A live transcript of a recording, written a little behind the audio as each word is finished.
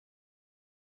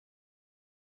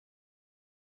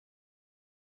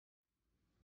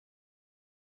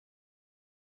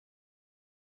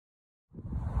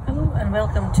and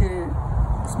welcome to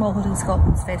Smallholding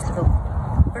Scotland's festival,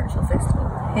 virtual festival,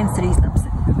 hence the reason I'm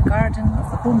sitting in the garden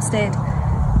of the homestead.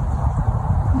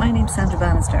 My name's Sandra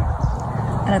Bannister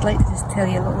and I'd like to just tell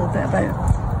you a little bit about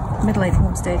Midlife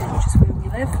Homestead, which is where we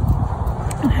live,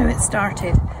 and how it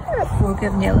started before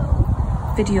giving you a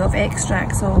little video of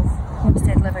extracts of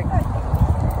homestead living.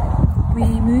 We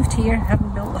moved here, having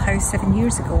built the house 7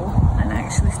 years ago, and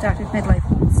actually started Midlife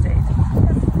Homestead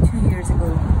 2 years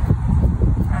ago,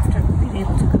 after being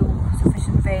able to grow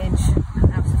sufficient veg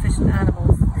and have sufficient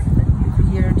animals that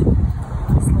we reared,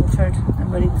 slaughtered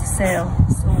and were able to sell.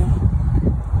 So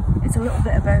it's a little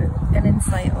bit about an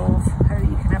insight of how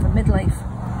you can have a midlife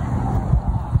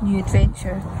new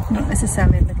adventure, not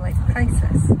necessarily a midlife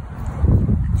crisis.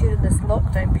 And during this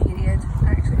lockdown period,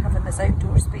 actually having this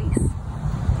outdoor space,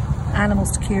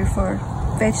 animals to care for,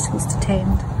 vegetables to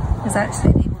tend, has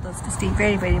actually enabled us to stay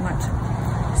very, very much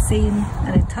sane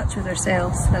and in touch with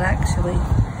ourselves, and actually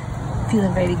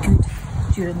feeling very good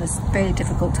during this very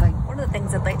difficult time. One of the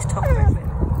things I'd like to talk about with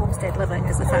homestead living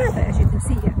is the fact that, as you can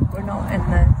see here, we're not in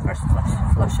the first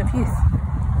flush of youth.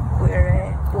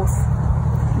 We're both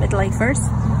midlifers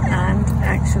and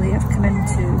actually have come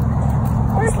into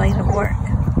this line of work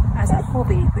as a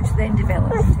hobby, which then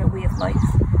developed into a way of life.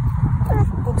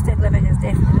 Homestead living is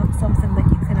definitely not something that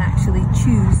you can actually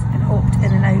choose and opt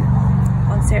in and out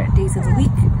on certain days of the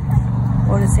week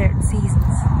or in certain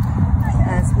seasons,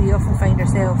 as we often find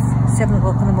ourselves 7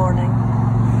 o'clock in the morning,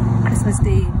 Christmas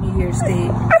Day, New Year's Day,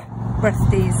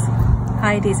 birthdays,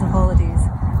 high days and holidays,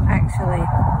 actually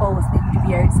always needing to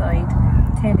be outside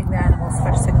tending the animals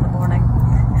first thing in the morning,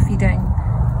 feeding,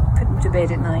 putting them to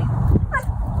bed at night,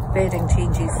 bedding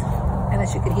changes. And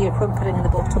as you can hear whimpering in the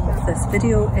bottom of this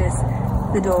video is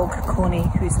the dog Connie,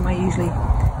 who's my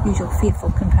usual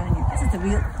faithful companion.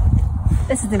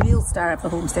 This is the real star of the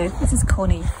homestead. This is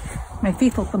Connie, my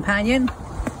faithful companion.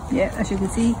 Yeah, as you can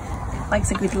see, likes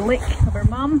a good lick of her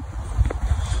mum.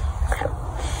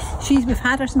 We've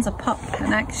had her since a pup,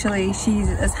 and actually she's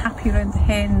as happy around the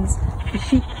hens, the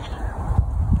sheep,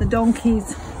 the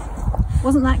donkeys.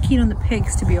 Wasn't that keen on the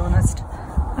pigs, to be honest.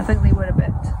 I think they were a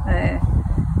bit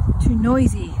too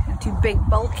noisy and too big,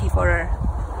 bulky for her.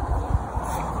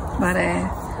 But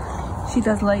she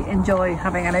does enjoy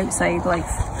having an outside life.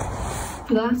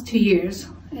 For the last 2 years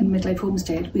in Midlife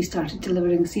Homestead, we started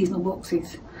delivering seasonal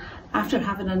boxes. After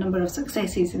having a number of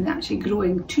successes in actually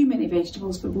growing too many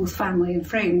vegetables for both family and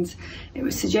friends, it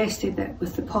was suggested that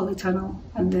with the polytunnel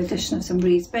and the addition of some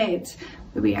raised beds,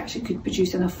 that we actually could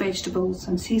produce enough vegetables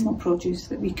and seasonal produce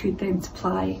that we could then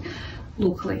supply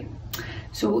locally.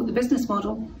 So the business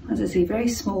model, as I say, very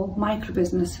small micro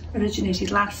business, originated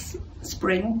last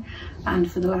spring, and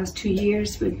for the last 2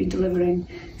 years we've been delivering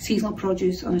seasonal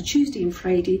produce on a Tuesday and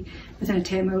Friday within a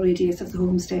 10-mile radius of the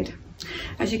homestead.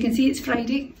 As you can see, it's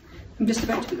Friday. I'm just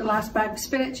about to put the last bag of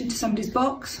spinach into somebody's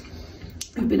box.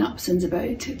 We've been up since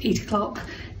about 8 o'clock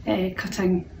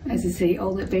cutting, as I say,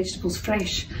 all the vegetables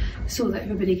fresh, so that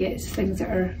everybody gets things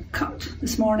that are cut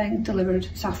this morning, delivered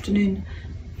this afternoon,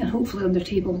 and hopefully on their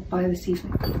table by this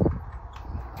evening.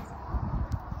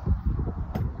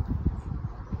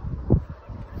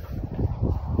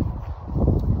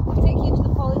 I'll take you into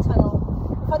the polytunnel.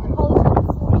 We've had the polytunnel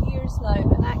for 4 years now,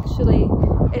 and actually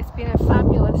it's been a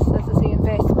fabulous, as I say,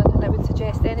 investment, and I would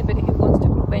suggest anybody who wants to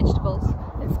grow vegetables,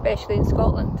 especially in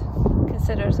Scotland,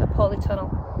 considers a polytunnel.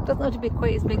 It doesn't have to be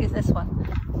quite as big as this one,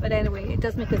 but anyway, it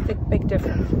does make a big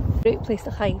difference. Great place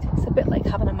to hide. It's a bit like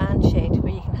having a man shed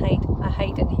where you can hide. I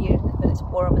hide in here when it's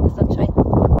warm in the sunshine.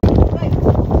 Right,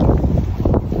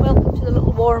 welcome to the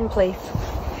little warm place.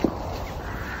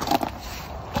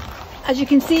 As you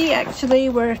can see, actually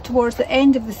we're towards the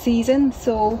end of the season,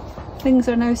 so things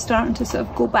are now starting to sort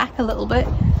of go back a little bit.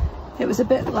 It was a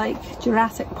bit like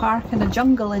Jurassic Park and a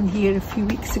jungle in here a few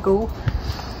weeks ago.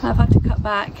 I've had to cut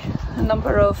back a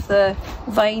number of the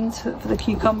vines for the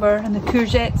cucumber, and the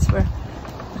courgettes were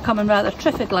becoming rather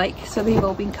triffid-like, so they've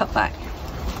all been cut back.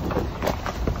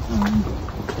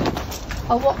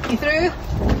 I'll walk you through.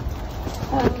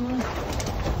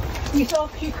 We saw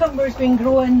cucumbers being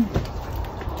grown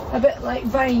a bit like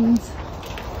vines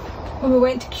when we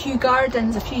went to Kew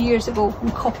Gardens a few years ago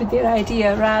and copied their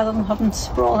idea, rather than having them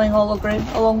sprawling all over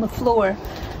along the floor,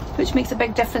 which makes a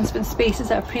big difference when space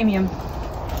is at a premium.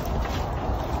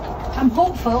 I'm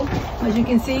hopeful, as you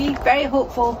can see, very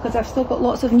hopeful, because I've still got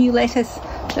lots of new lettuce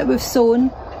that we've sown,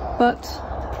 but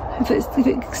if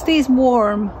it stays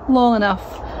warm long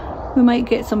enough, we might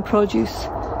get some produce.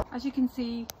 As you can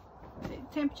see, the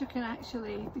temperature can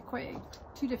actually be quite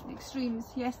two different extremes.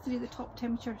 Yesterday the top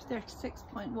temperature was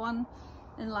 36.1,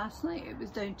 and last night it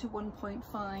was down to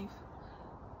 1.5.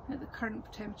 at the current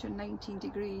temperature 19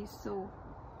 degrees, so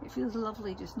it feels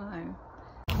lovely just now.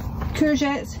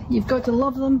 Courgettes, you've got to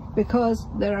love them because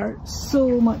there are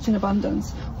so much in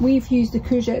abundance. We've used the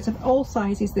courgettes of all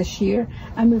sizes this year,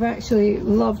 and we've actually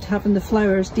loved having the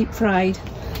flowers deep fried.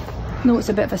 No, it's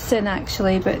a bit of a sin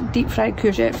actually, but deep fried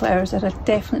courgette flowers are a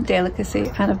definite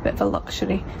delicacy and a bit of a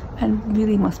luxury, and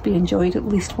really must be enjoyed at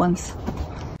least once.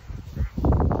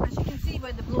 As you can see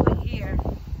by the blowing here,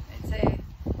 it's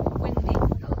windy.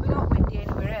 It'll be not windy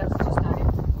anywhere else just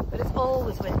now, but it's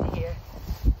always windy here.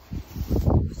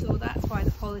 So that's why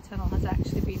the polytunnel has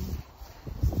actually been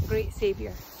a great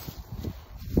saviour.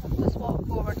 I'll just walk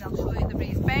forward and I'll show you the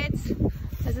raised beds.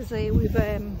 As I say, we've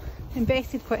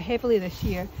invested quite heavily this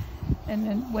year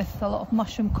with a lot of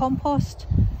mushroom compost,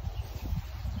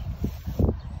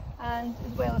 and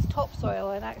as well as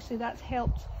topsoil, and actually that's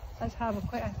helped us have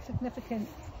quite a significant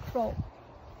crop.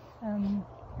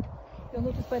 You'll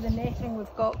notice by the netting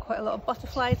we've got quite a lot of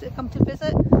butterflies that come to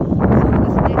visit. So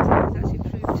this netting has actually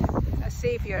proved a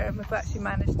saviour, and we've actually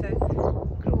managed to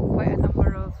grow quite a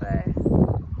number of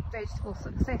vegetables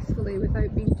successfully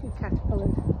without being too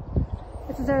caterpillared.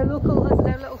 This is our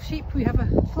little sheep. We have a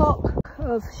flock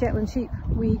of Shetland sheep.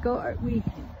 We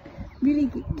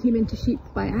really came into sheep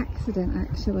by accident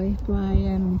actually,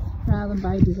 rather than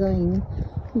by design.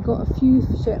 We got a few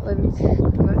Shetlands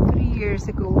about 3 years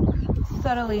ago.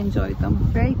 Thoroughly enjoyed them.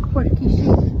 Very quirky sheep.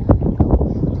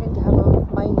 Tend to have a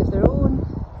mind of their own.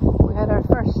 We had our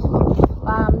first lot of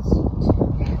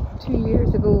lambs 2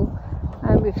 years ago,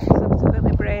 and we've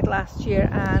subsequently bred last year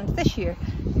and this year.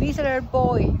 These are our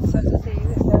boys, as I say.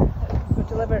 Were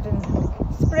delivered in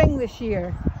spring this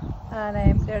year, and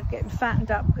they're getting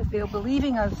fattened up because they'll be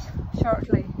leaving us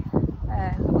shortly.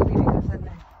 They'll be leaving us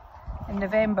in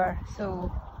November,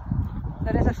 so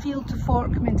there is a field to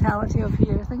fork mentality of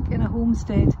here. I think in a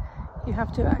homestead you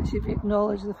have to actually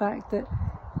acknowledge the fact that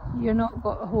you're not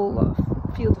got a whole lot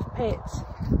of field of pets.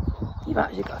 You've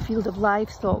actually got a field of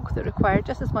livestock that require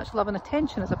just as much love and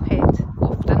attention as a pet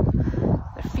often.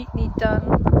 Their feet need done,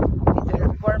 they need their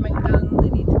worming done, they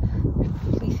need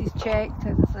their fleeces checked,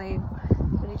 as I say,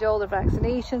 they need all their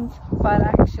vaccinations, but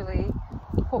actually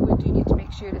what we do need to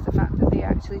make sure is the fact that they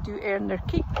actually do earn their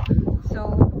keep.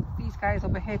 So these guys will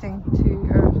be heading to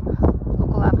our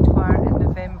local abattoir in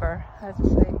November, as I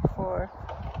say, for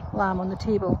lamb on the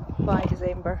table by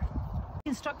December.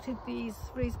 We constructed these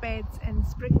raised beds in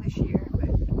spring this year.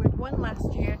 We had one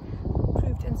last year,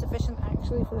 proved insufficient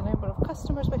actually for the number of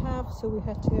customers we have, so we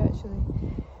had to actually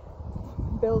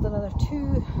build another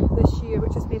 2 this year,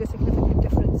 which has made a significant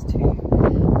difference to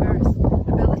our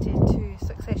ability to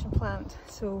succession plant.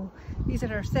 So these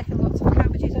are our second lots of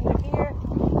cabbages under here,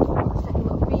 second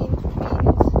lot of beans,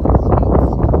 sweets,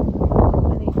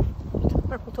 and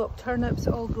purple top turnips,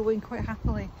 all growing quite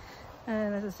happily.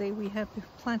 And as I say, we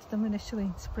planted them initially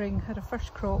in spring, had a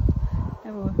first crop,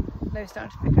 and we're now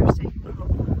starting to pick our second crop.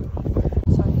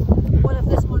 Sorry. One of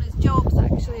this morning's jobs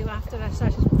actually, after I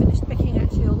finished picking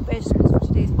actually all the vegetables for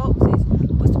today's boxes,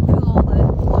 was to pull all the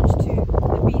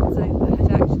the beans out that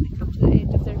had actually come to the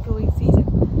end of their growing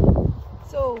season.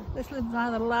 So this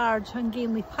rather large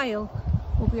ungainly pile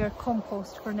will be our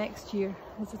compost for next year,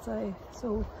 as I say.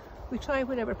 So we try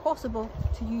whenever possible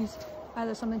to use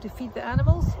either something to feed the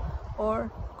animals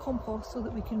or compost so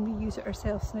that we can reuse it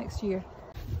ourselves next year.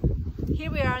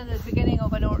 Here we are in the beginning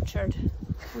of an orchard.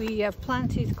 We have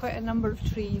planted quite a number of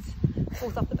trees,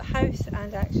 both up at the house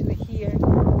and actually here.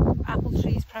 Apple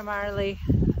trees primarily,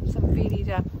 some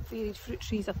varied fruit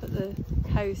trees up at the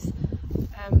house,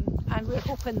 and we're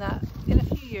hoping that in a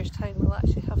few years' time we'll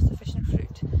actually have sufficient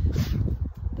fruit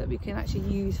that we can actually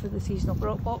use for the seasonal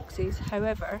boxes.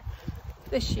 However,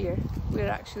 this year we're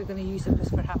actually going to use them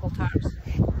just for apple tarts.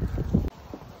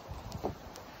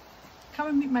 Come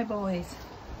and meet my boys.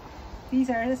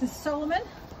 This is Solomon.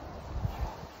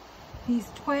 He's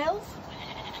 12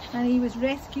 and he was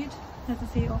rescued, as I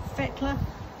say, off Fetla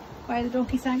by the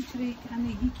donkey sanctuary, and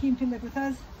he came to live with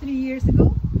us 3 years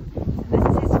ago. And this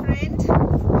is his friend,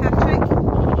 Patrick,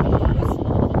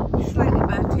 who's slightly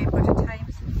bad-tempered at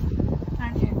times,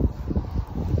 aren't you?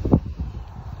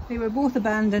 They were both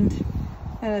abandoned,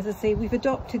 and as I say, we've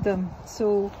adopted them,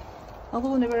 so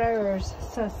although they were ours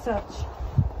as such,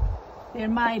 they're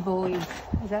my boys.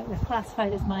 They're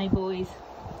classified as my boys.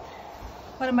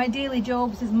 One of my daily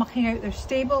jobs is mucking out their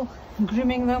stable,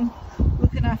 grooming them,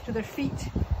 looking after their feet.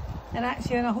 And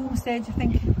actually on a homestead, I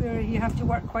think, where you have to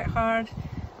work quite hard,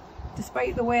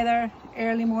 despite the weather,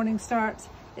 early morning starts,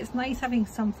 it's nice having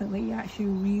something that you actually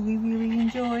really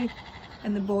enjoy,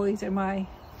 and the boys are my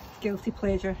guilty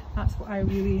pleasure. That's what I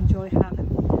really enjoy having.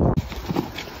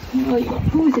 You know, you've got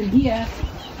posing here.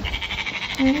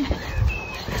 Get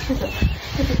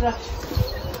a brush.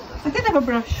 I did have a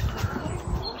brush.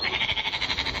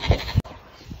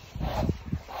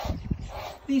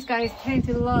 These guys tend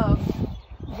to love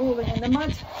rolling in the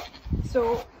mud,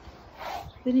 so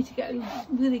they need to get a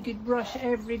really good brush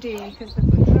every day because they've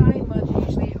got dry mud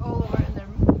usually all over in their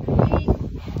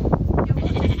mane. You'll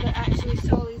notice that actually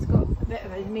Solly's got a bit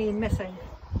of his mane missing.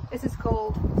 This is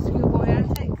called schoolboy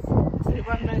antics. So they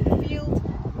run around the field,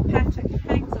 Patrick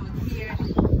hangs on here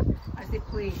as they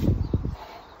play.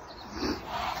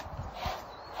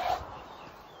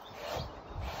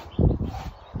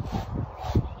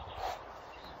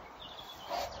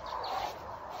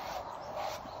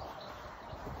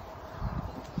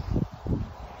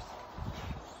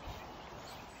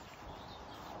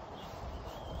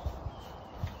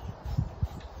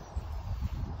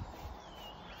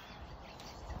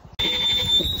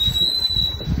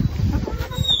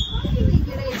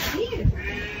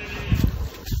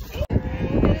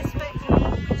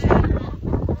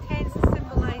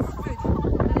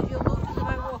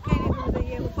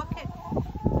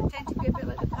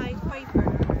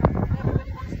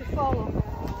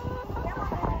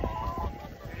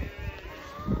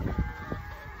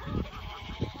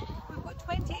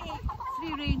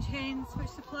 Free-range hens which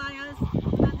supply us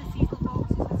and the seasonal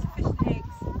boxes with sufficient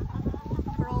eggs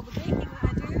for all the baking that I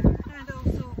do and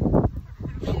also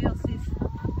everybody else's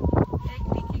egg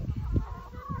making.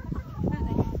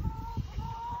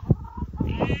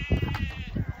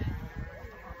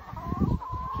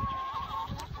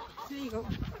 There you go.